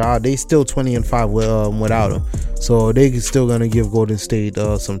without Ja. They still 20-5 without him. So they still gonna give Golden State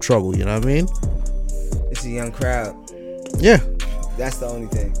some trouble, you know what I mean? It's a young crowd. Yeah. That's the only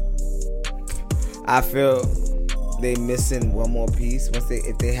thing. I feel they missing one more piece?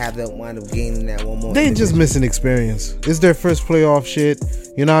 If they have that wind up gaining that one more, They just missing experience. It's their first playoff shit.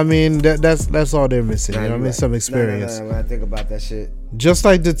 You know what I mean? That's all they're missing. You know what I mean? Some experience. No, when I think about that shit. Just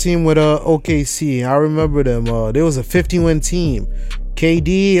like the team with OKC, I remember them. There was a 50-win team.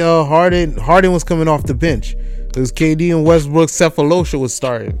 KD, Harden was coming off the bench. It was KD and Westbrook. Cephalosha was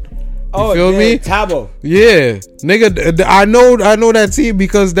starting. You feel me? Tabo. Yeah, nigga. I know that team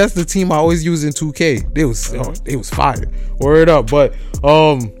because that's the team I always use in 2K. They was fire. Word up. But you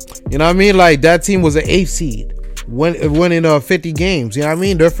know what I mean? Like that team was an 8th seed. Winning 50 games. You know what I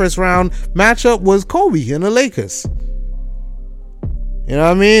mean? Their first round matchup was Kobe and the Lakers. You know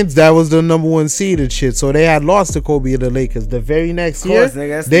what I mean? That was the number 1 seed and shit. So they had lost to Kobe and the Lakers. The very next year, nigga,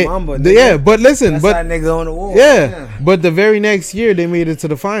 that's the Mamba, nigga. Yeah, but listen, that's that nigga on the wall. Yeah, but the very next year they made it to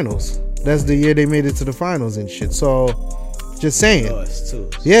the finals. That's the year they made it to the finals and shit. So, just saying.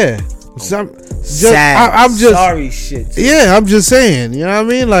 Yeah. I'm just sorry shit. Too. Yeah, I'm just saying. You know what I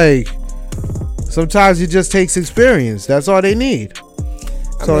mean? Like sometimes it just takes experience. That's all they need.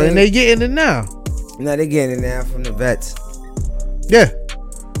 And they getting it now. No, they getting it now from the vets. Yeah.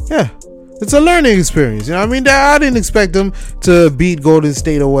 It's a learning experience. You know what I mean? I didn't expect them to beat Golden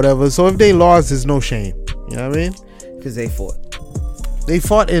State or whatever. So if they lost, there's no shame. You know what I mean? Because they fought. They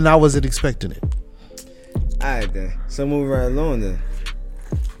fought and I wasn't expecting it. Alright then. So moving right along then.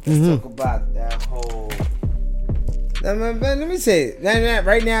 Let's talk about that whole. Now, man, let me say it.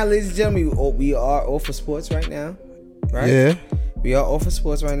 Right now, ladies and gentlemen, we are all for sports right now. Right? Yeah. We are all for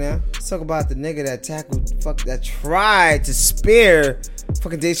sports right now. Let's talk about the nigga that tried to spare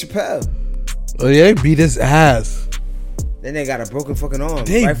fucking Dave Chappelle. Oh yeah, they beat his ass. Then they got a broken fucking arm.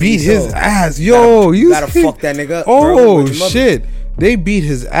 They beat his ass. Yo, you gotta fuck that nigga up. Oh shit. They beat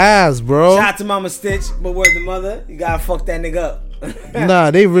his ass, bro. Shout out to Mama Stitch, but word the mother, you gotta fuck that nigga up.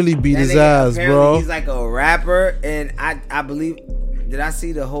 Nah, they really beat his ass, bro. He's like a rapper, and I believe. Did I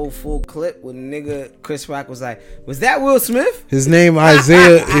see the whole full clip when the nigga Chris Rock was like, "Was that Will Smith?" His name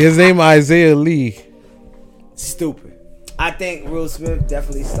Isaiah Lee. Stupid. I think Will Smith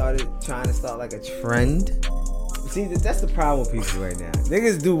definitely trying to start like a trend. See, that's the problem with people right now.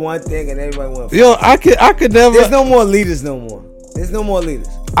 Niggas do one thing and everybody want to. Yo, I could never. There's no more leaders no more. There's no more leaders.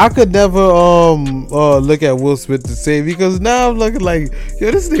 I could never look at Will Smith the same because now I'm looking like,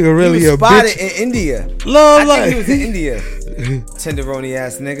 yo, this nigga really he was a spotted bitch. in India. I think he was in India. Tenderoni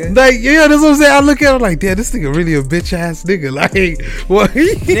ass nigga. Like, yeah, that's what I'm saying. I look at him like, damn, this nigga really a bitch ass nigga. Like, what?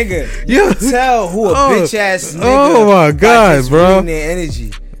 Nigga, you can tell who a bitch ass nigga. Oh my god, bro. Their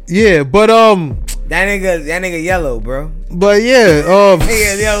energy. Yeah, but that nigga yellow, bro. But yeah,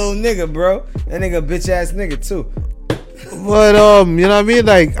 nigga yellow nigga, bro. That nigga bitch ass nigga too. But you know what I mean?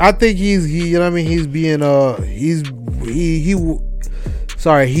 Like, I think he's you know what I mean? He's being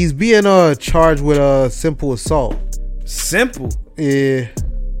he's being charged with simple assault. Simple. Yeah.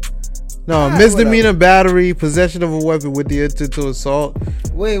 No, misdemeanor battery, possession of a weapon with the intent to assault.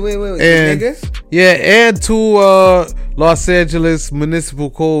 Wait. And, niggas? Yeah, and 2 Los Angeles municipal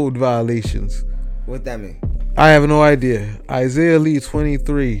code violations. What that mean? I have no idea. Isaiah Lee,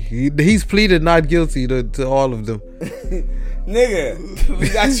 23. He's pleaded not guilty to all of them. Nigga, we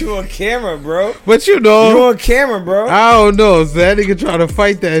got you on camera, bro. But you know, you on camera, bro. I don't know. So that nigga trying to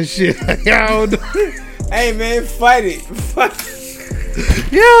fight that shit. I don't know. Hey man, fight it.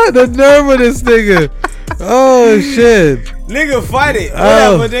 Yeah, the nerve of this nigga. Oh shit. Nigga, fight it.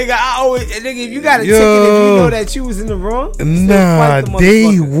 Whatever, nigga. Nigga, if you got a ticket, if you know that you was in the wrong, nah,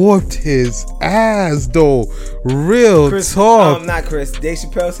 they whooped his ass though. Real talk. Not Chris. Dave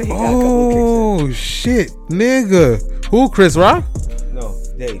Chappelle said he got a couple of kicks. Oh shit, nigga. Who? Chris Rock? No,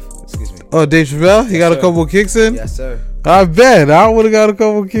 Dave. Excuse me. Oh, Dave Chappelle. He got a couple kicks in. Yes, sir. I bet I would have got a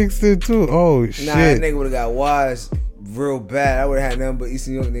couple kicks in too. Oh shit. Nah, that nigga would have got wise real bad. I would have had nothing but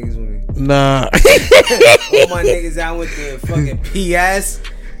Eastern York niggas with me. Nah. All my niggas out with the fucking PS,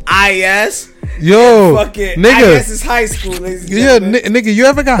 IS. Yo, fucking nigga. IS is high school, ladies and yeah, gentlemen. nigga, you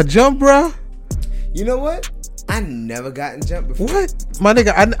ever got jumped, bro? You know what? I never gotten jumped before. What? My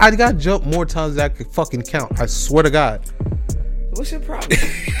nigga, I got jumped more times than I could fucking count. I swear to God. What's your problem?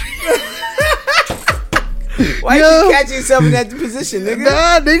 Why you catch yourself in that position, nigga?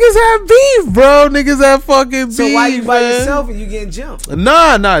 Nah, niggas have beef, bro. Niggas have fucking beef. So why you by man? yourself and you getting jumped?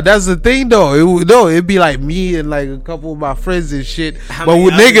 Nah, that's the thing though. It'd be like me and like a couple of my friends and shit. But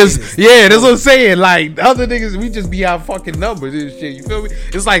with niggas, yeah, that's what I'm saying. Like other niggas, we just be out fucking numbers and shit. You feel me?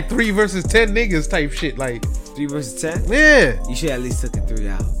 It's like 3 versus 10 niggas type shit. Like 3 versus 10? Yeah. You should at least took the 3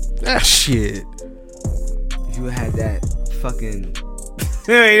 out. That shit. If you had that fucking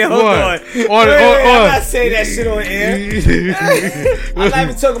Wait, hold on. I'm not saying that shit on air. I'm not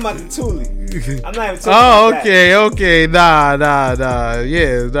even talking about the Thule. I'm not even talking about that. Okay. Nah.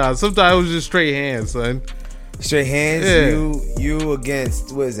 Yeah, nah. Sometimes it was just straight hands, son. Straight hands? Yeah. You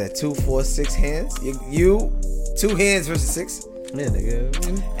against, what is that, 2, 4, 6 hands? You 2 hands versus 6? Yeah, nigga.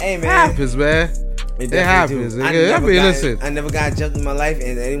 Hey, man. It happens, man. It happens. Listen. I never got jumped in my life,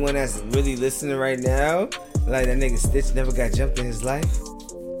 and anyone that's really listening right now, like that nigga Stitch never got jumped in his life.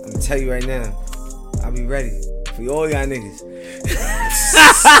 I'm gonna tell you right now, I'll be ready for all y'all niggas.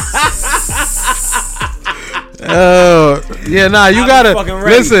 Yeah, nah, you gotta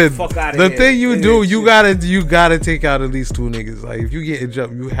listen. The thing you do, you gotta take out at least 2 niggas. Like if you get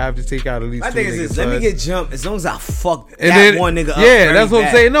jumped, you have to take out at least 2 niggas. Let me get jumped as long as I fuck that one nigga up. Yeah, that's what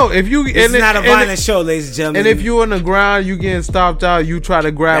I'm saying. No, if you it's not a violent show, ladies and gentlemen. And if you on the ground, you getting stopped out, you try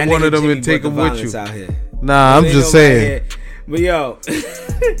to grab one of them and take them with you. Out here. Nah, I'm just saying. But yo,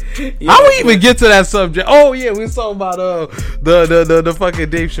 how we even get to that subject? Oh yeah, we was talking about the fucking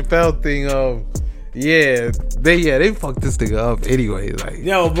Dave Chappelle thing. They fucked this nigga up anyway. Like,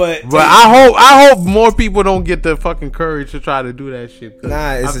 but I hope more people don't get the fucking courage to try to do that shit.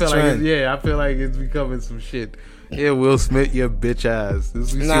 Nah, it's a trend. I feel like it's becoming some shit. Yeah, Will Smith, your bitch ass.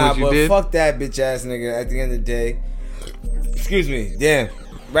 Fuck that bitch ass nigga. At the end of the day, excuse me, damn.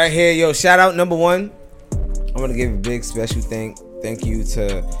 Right here, yo. Shout out number 1. I'm gonna give a big special thank you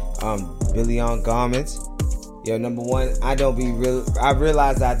to Billy on Garments. Yo, number 1, I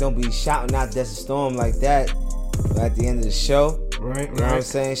realize that I don't be shouting out Desert Storm like that at the end of the show. Right. You know what I'm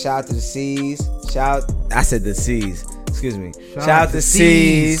saying? Shout out to the C's. I said the C's. Excuse me. Shout out to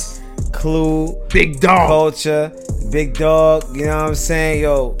C's. Clue. Big Dog. Culture. Big Dog. You know what I'm saying?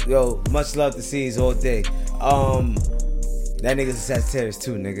 Yo, much love to C's all day. That nigga's a Sagittarius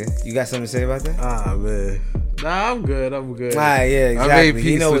too, nigga. You got something to say about that? Man. Nah, I'm good. Yeah, exactly. I made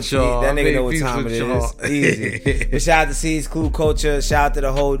peace with y'all. That nigga know what time it is. Easy. But shout out to C's Clue Culture. Shout out to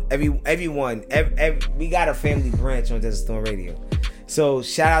the whole everyone. We got a family branch on Desert Storm Radio. So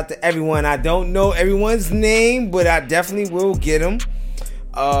shout out to everyone. I don't know everyone's name, but I definitely will get them.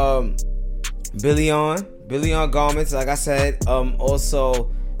 Billy on Garments, like I said.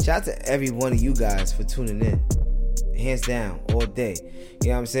 Also, shout out to every one of you guys for tuning in. Hands down, all day. You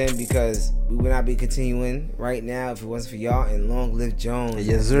know what I'm saying? Because we would not be continuing right now if it wasn't for y'all. And long live Jones.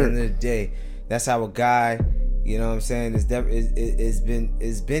 Yes, sir. At the end of the day, that's our guy. You know what I'm saying?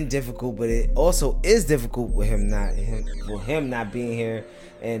 It's been difficult, but it also is difficult with him not being here.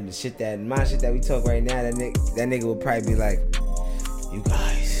 And the shit that we talk right now, that nigga would probably be like, you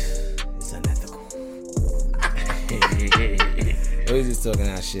guys, it's unethical. We're just talking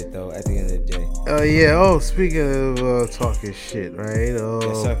our shit though at the end of the day. Speaking of talking shit, right?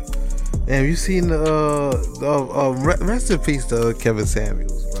 Yes, sir. Damn, you seen rest in peace to Kevin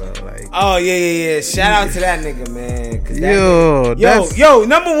Samuels, bro. Like, yeah. Shout out to that nigga, man. Yo,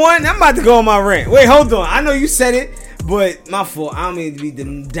 number 1, I'm about to go on my rant. Wait, hold on. I know you said it, but my fault. I don't mean to be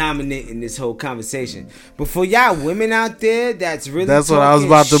dominating this whole conversation. But for y'all women out there, that's what I was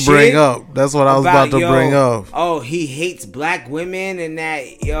about to bring up. Oh, he hates black women and that,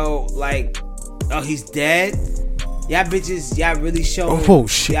 he's dead. Y'all bitches, y'all really showing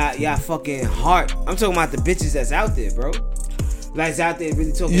y'all fucking heart. I'm talking about the bitches that's out there, bro. Like, out there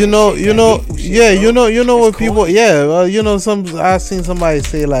really talking. What people. I seen somebody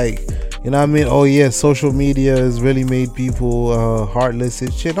say like, you know what I mean? Oh yeah, social media has really made people heartless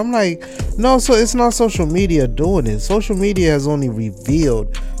and shit. I'm like, no, so it's not social media doing it. Social media has only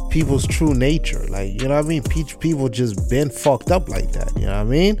revealed people's true nature. Like, you know what I mean? People just been fucked up like that. You know what I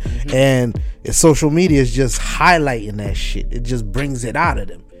mean? Mm-hmm. And social media is just highlighting that shit. It just brings it out of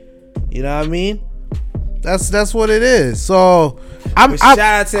them. You know what I mean? That's what it is. So shout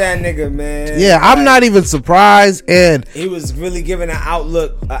out to that nigga, man. Yeah, I'm not even surprised. And he was really giving an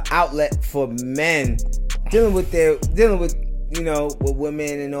outlet for men dealing with with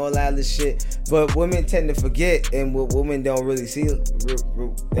women and all that other shit. But women tend to forget, and what women don't really see,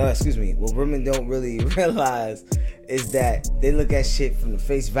 what women don't really realize is that they look at shit from the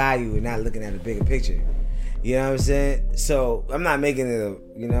face value and not looking at the bigger picture. You know what I'm saying? So I'm not making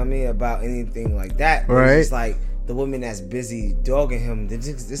it about anything like that. Right. It's just like the woman that's busy dogging him.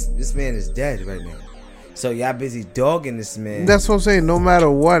 This man is dead right now. So y'all busy dogging this man. That's what I'm saying. No matter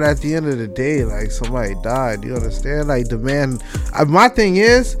what, at the end of the day, like, somebody died. You understand? Like, the man. My thing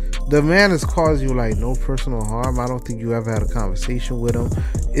is, the man has caused you like no personal harm. I don't think you ever had a conversation with him.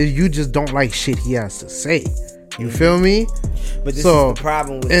 You just don't like shit he has to say. You feel me? But this is the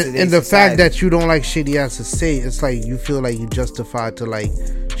problem with today's and the society. fact that you don't like shit he has to say, it's like you feel like you justified to like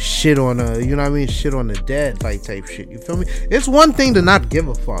shit on you know what I mean, shit on the dead, like type shit. You feel me? It's one thing to not give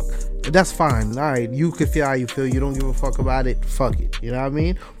a fuck. That's fine. All right, you can feel how you feel. You don't give a fuck about it. Fuck it. You know what I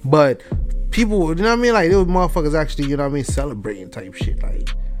mean? But people, you know what I mean? Like those motherfuckers actually, you know what I mean, celebrating type shit. Like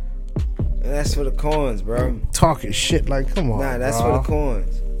And that's for the coins, bro. Talking shit. Like, come on. Nah, that's bro. for the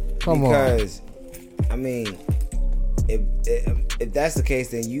coins. Come on. Because, I mean, if that's the case,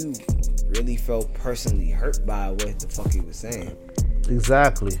 then you really felt personally hurt by what the fuck he was saying.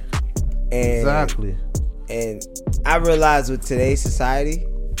 Exactly. Exactly. And I realize with today's society,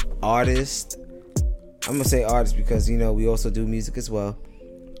 artists, I'm gonna say artists because you know we also do music as well.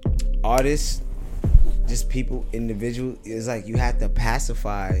 Artists, just people, individual, it's like you have to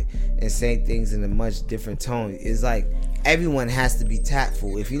pacify and say things in a much different tone. It's like everyone has to be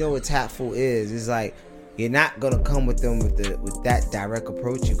tactful. If you know what tactful is, it's like you're not gonna come with them with that direct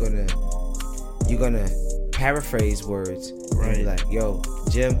approach. You're gonna paraphrase words. Right. Be like, yo,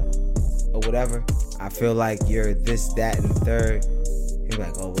 Jim, or whatever. I feel like you're this, that, and the third. He's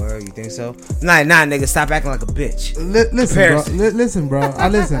like, oh, word, you think so? Nah, nigga, stop acting like a bitch. Listen, bro.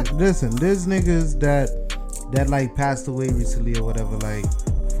 Listen. There's niggas that like passed away recently or whatever, like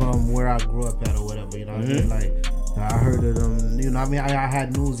from where I grew up at or whatever. You know what I mean? Like I heard of them. You know what I mean? I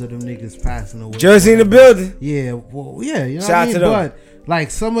had news of them niggas passing away. Jersey in the building. Yeah, well, yeah. You know Shout what I mean? out to them. But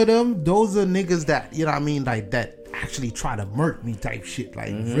like some of them, those are niggas that, you know what I mean, like that actually try to murk me type shit.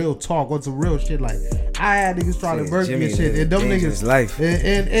 Like real talk on some real shit. Like I had niggas try to murk me and shit. And them niggas life.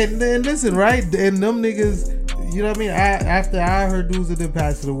 And listen, right? And them niggas, you know what I mean? After I heard news of them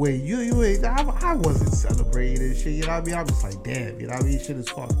passing away, you ain't, I wasn't celebrating and shit. You know what I mean? I was like, damn, you know what I mean? Shit is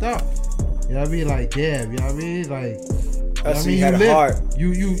fucked up. You know what I mean? Like, damn, you know what I mean? Like, I mean, you had a heart.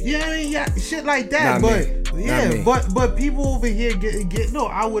 Yeah, I mean, yeah, shit like that. But people over here get no.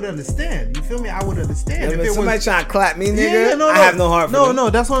 I would understand. You feel me? I would understand. If somebody trying to clap me, nigga, I have no heart for them. No,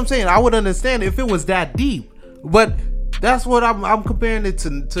 that's what I'm saying. I would understand if it was that deep. But that's what I'm comparing it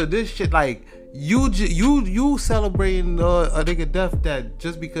to this shit. Like you celebrating a nigga death that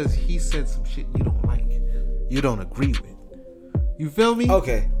just because he said some shit you don't like, you don't agree with. You feel me?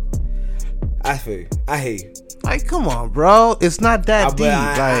 Okay, I feel you. I hear you. Like, come on, bro. It's not that deep.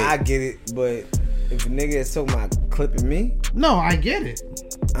 I get it, but if a nigga is talking about clipping me, no, I get it.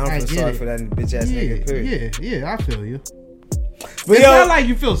 I don't feel sorry for that bitch ass nigga. Period. Yeah, I feel you. But it's not like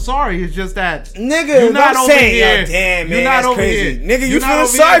you feel sorry. It's just that nigga, you're not over here. Damn, man, you're not over crazy. here. Nigga, you feeling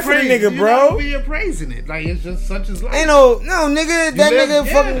sorry for the nigga, bro? You're not over here praising it. Like it's just such as life. Ain't no, nigga. That nigga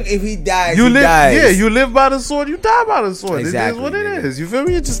fucking. If he dies, he dies. Yeah, you live by the sword. You die by the sword. Exactly, it is what it is. You feel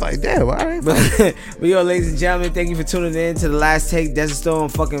me? It's just like damn. All right. But yo, ladies and gentlemen, thank you for tuning in to the Last Take Desert Storm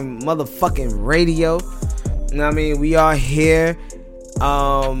fucking motherfucking radio. You know what I mean? We are here.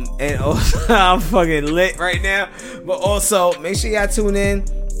 And also I'm fucking lit right now. But also make sure y'all tune in.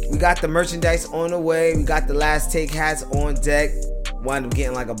 We got the merchandise on the way. We got the Last Take hats on deck. Wound up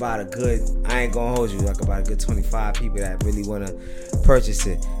getting like about a good, I ain't gonna hold you, like about a good 25 people that really wanna purchase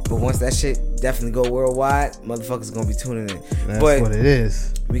it. But once that shit definitely go worldwide, motherfuckers gonna be tuning in. That's what it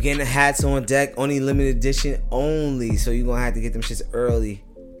is. We getting the hats on deck, only limited edition only. So you gonna have to get them shits early.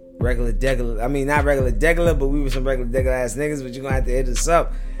 Regular degular, I mean not regular degular, but we were some regular degular ass niggas. But you gonna have to hit us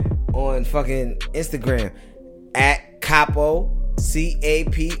up on fucking Instagram at Capo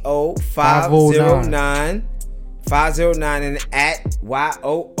CAPO 509 and at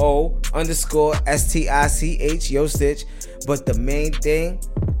YOO_STICH Yo Stitch. But the main thing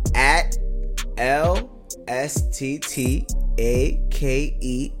at LSTTAKE,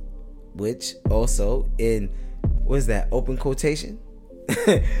 which also in what's that open quotation?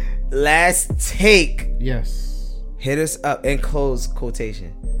 Last Take. Yes. Hit us up and close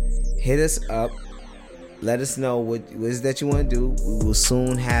quotation. Hit us up. Let us know what is that you want to do. We will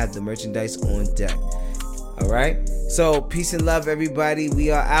soon have the merchandise on deck. All right. So peace and love, everybody.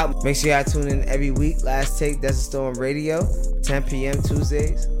 We are out. Make sure y'all tune in every week. Last Take Desert Storm Radio, 10 p.m.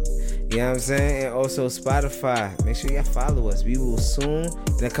 Tuesdays. You know what I'm saying? And also Spotify. Make sure y'all follow us. We will soon,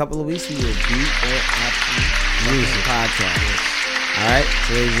 in a couple of weeks, we will be on Apple Music Podcast. All right,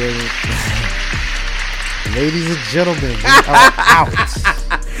 so ladies and gentlemen, we are out.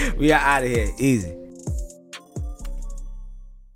 We are out of here. Easy.